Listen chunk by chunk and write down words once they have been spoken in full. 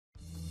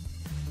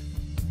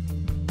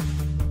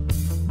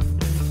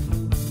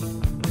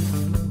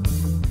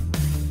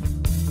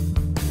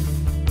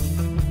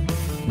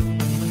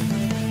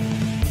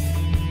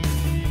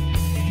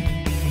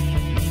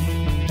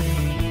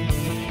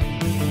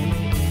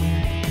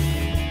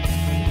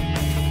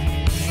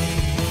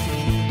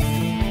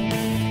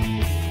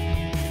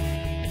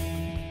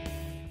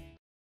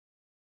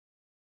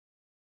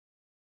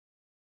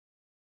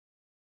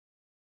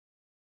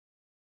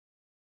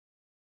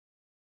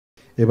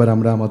এবার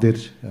আমরা আমাদের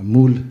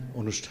মূল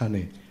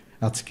অনুষ্ঠানে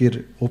আজকের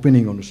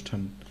ওপেনিং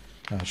অনুষ্ঠান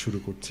শুরু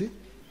করছি।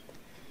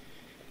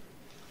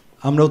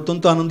 আমরা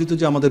অত্যন্ত আনন্দিত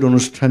যে আমাদের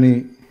অনুষ্ঠানে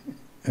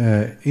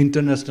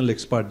ইন্টারন্যাশনাল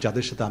এক্সপার্ট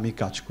যাদের সাথে আমি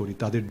কাজ করি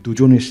তাদের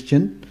দুজন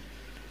এসছেন।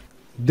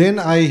 Then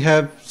I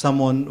have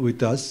someone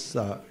with us,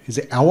 is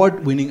an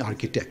award-winning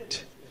architect.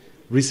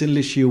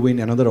 Recently she won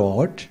another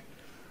award.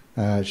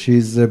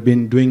 She's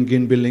been doing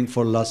green building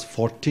for last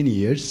 14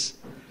 years,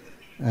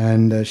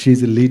 and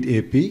she's a lead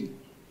AP,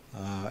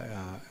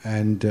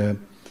 and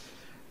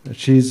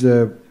she's a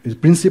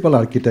principal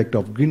architect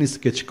of Green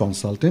Sketch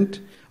Consultant.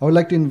 I would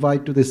like to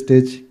invite to the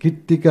stage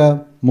Krithika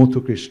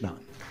Muthukrishnan.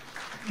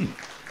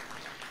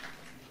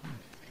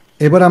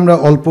 এবার আমরা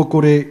অল্প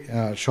করে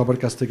সবার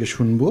কাছ থেকে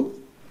শুনবো।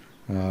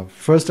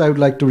 First, I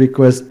would like to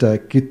request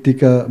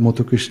Krithika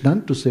Muthukrishnan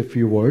to say a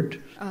few words.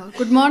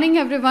 Good morning,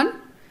 everyone.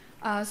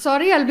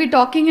 Sorry, I'll be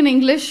talking in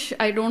English.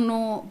 I don't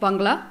know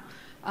Bangla.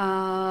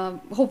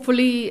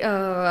 Hopefully,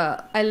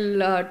 I'll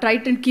try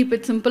to keep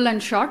it simple and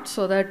short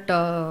so that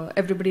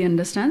everybody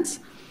understands.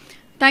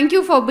 Thank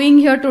you for being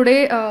here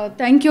today.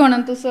 Thank you,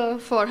 Ananta sir,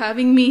 for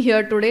having me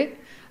here today.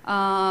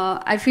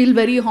 I feel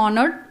very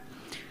honored.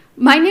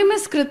 My name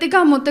is Krithika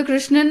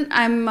Muthukrishnan.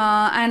 I'm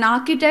an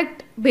architect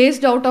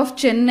based out of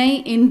Chennai,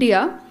 India.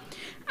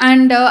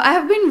 And I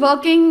have been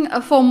working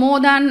for more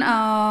than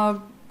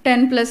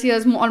 10 plus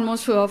years,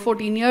 almost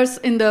 14 years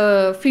in the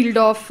field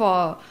of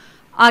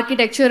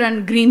architecture and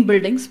green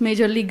buildings,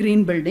 majorly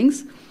green buildings.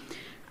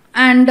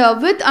 And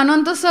with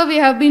Ananta sir, we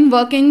have been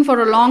working for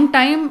a long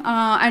time,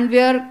 and we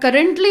are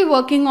currently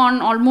working on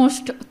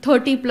almost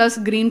 30 plus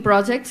green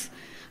projects.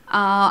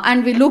 And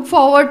we look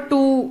forward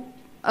to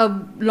a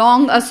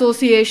long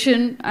association,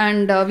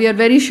 and we are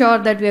very sure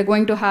that we are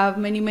going to have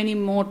many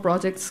more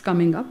projects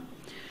coming up.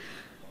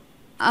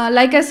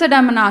 Like I said,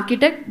 I'm an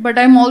architect, but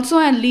I'm also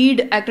a lead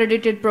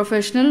accredited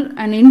professional,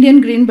 an Indian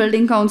Green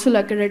Building Council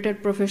accredited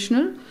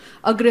professional,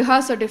 a Griha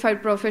certified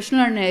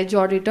professional, and an edge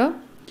auditor.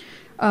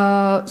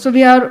 So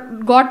we are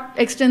got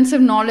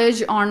extensive knowledge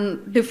on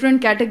different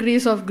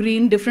categories of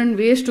green, different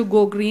ways to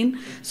go green,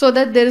 so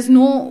that there is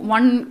no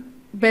one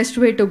best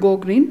way to go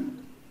green.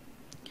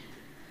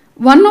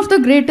 One of the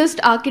greatest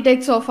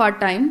architects of our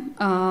time,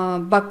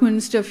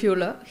 Buckminster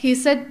Fuller, he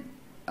said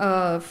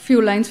a few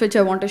lines which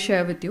I want to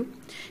share with you.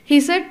 He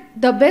said,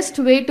 the best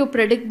way to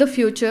predict the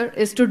future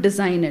is to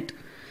design it.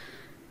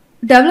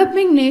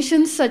 Developing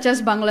nations such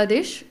as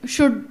Bangladesh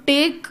should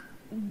take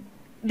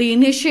the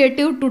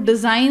initiative to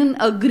design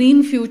a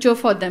green future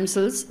for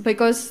themselves,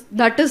 because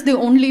that is the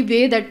only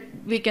way that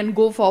we can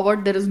go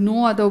forward. There is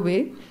no other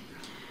way.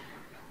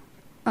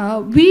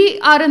 We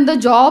are in the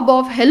job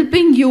of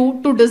helping you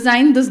to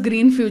design this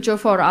green future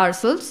for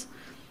ourselves.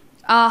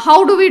 How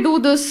do we do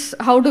this?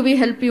 How do we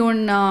help you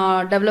in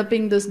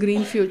developing this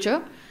green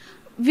future?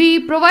 We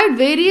provide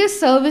various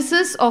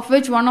services, of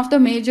which one of the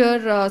major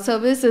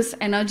services is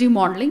energy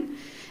modeling.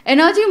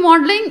 Energy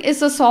modeling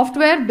is a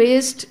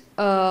software-based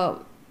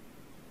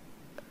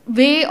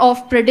way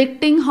of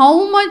predicting how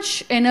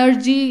much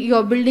energy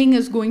your building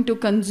is going to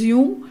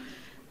consume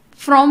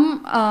from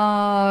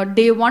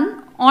day one,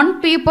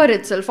 on paper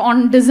itself,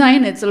 on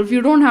design itself.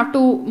 You don't have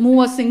to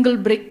move a single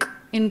brick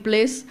in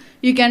place.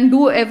 You can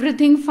do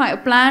everything,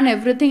 plan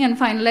everything and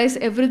finalize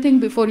everything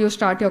before you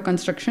start your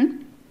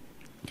construction.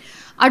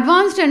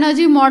 Advanced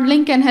energy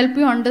modeling can help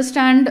you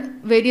understand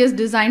various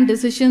design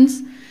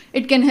decisions.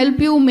 It can help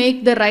you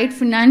make the right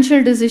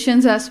financial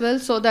decisions as well,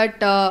 so that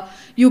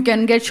you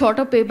can get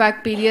shorter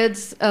payback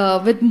periods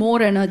with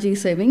more energy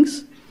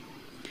savings.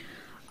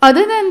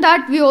 Other than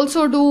that, we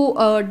also do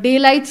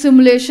daylight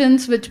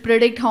simulations which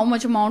predict how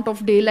much amount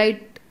of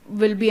daylight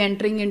will be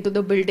entering into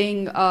the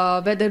building,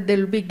 whether there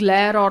will be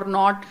glare or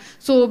not.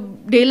 So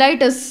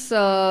daylight is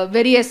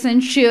very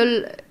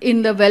essential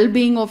in the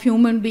well-being of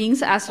human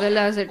beings, as well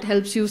as it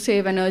helps you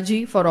save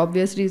energy for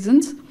obvious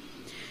reasons.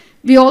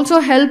 We also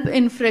help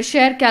in fresh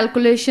air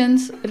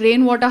calculations,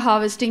 rainwater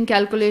harvesting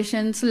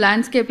calculations,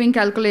 landscaping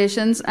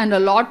calculations, and a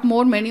lot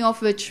more, many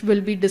of which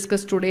will be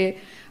discussed today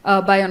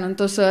by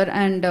Ananta sir,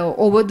 and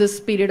over this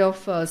period of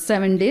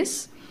 7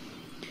 days.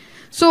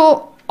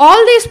 So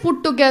all these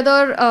put together,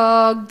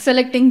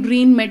 selecting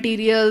green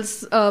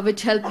materials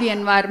which help the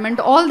environment,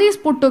 all these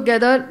put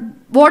together,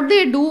 what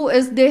they do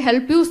is they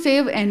help you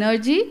save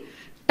energy,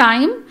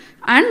 time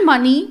and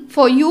money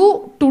for you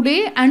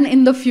today and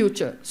in the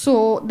future.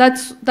 So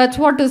that's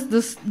what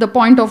is the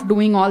point of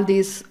doing all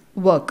this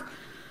work.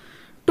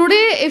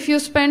 Today, if you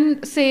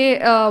spend, say,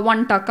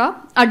 1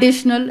 taka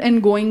additional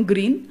in going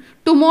green,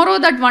 tomorrow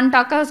that 1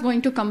 taka is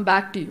going to come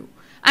back to you.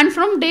 And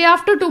from day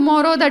after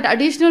tomorrow, that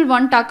additional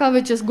 1 taka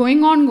which is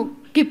going on,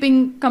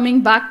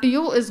 coming back to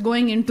you, is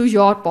going into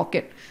your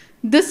pocket.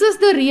 This is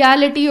the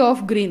reality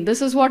of green.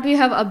 This is what we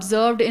have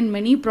observed in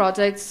many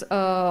projects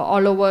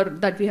all over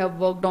that we have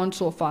worked on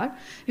so far.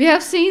 We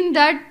have seen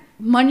that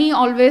money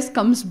always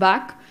comes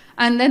back,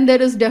 and then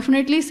there is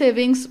definitely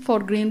savings for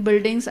green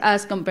buildings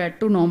as compared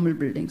to normal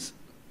buildings.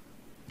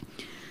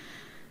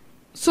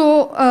 So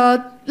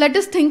let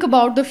us think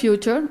about the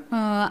future.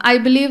 I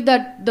believe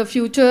that the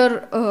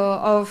future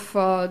of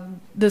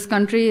this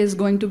country is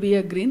going to be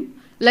a green.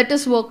 Let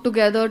us work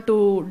together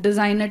to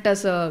design it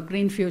as a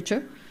green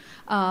future.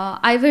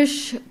 I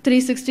wish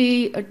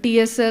 360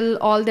 TSL,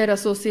 all their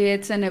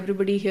associates and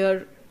everybody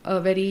here a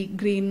very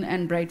green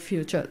and bright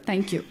future.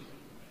 Thank you.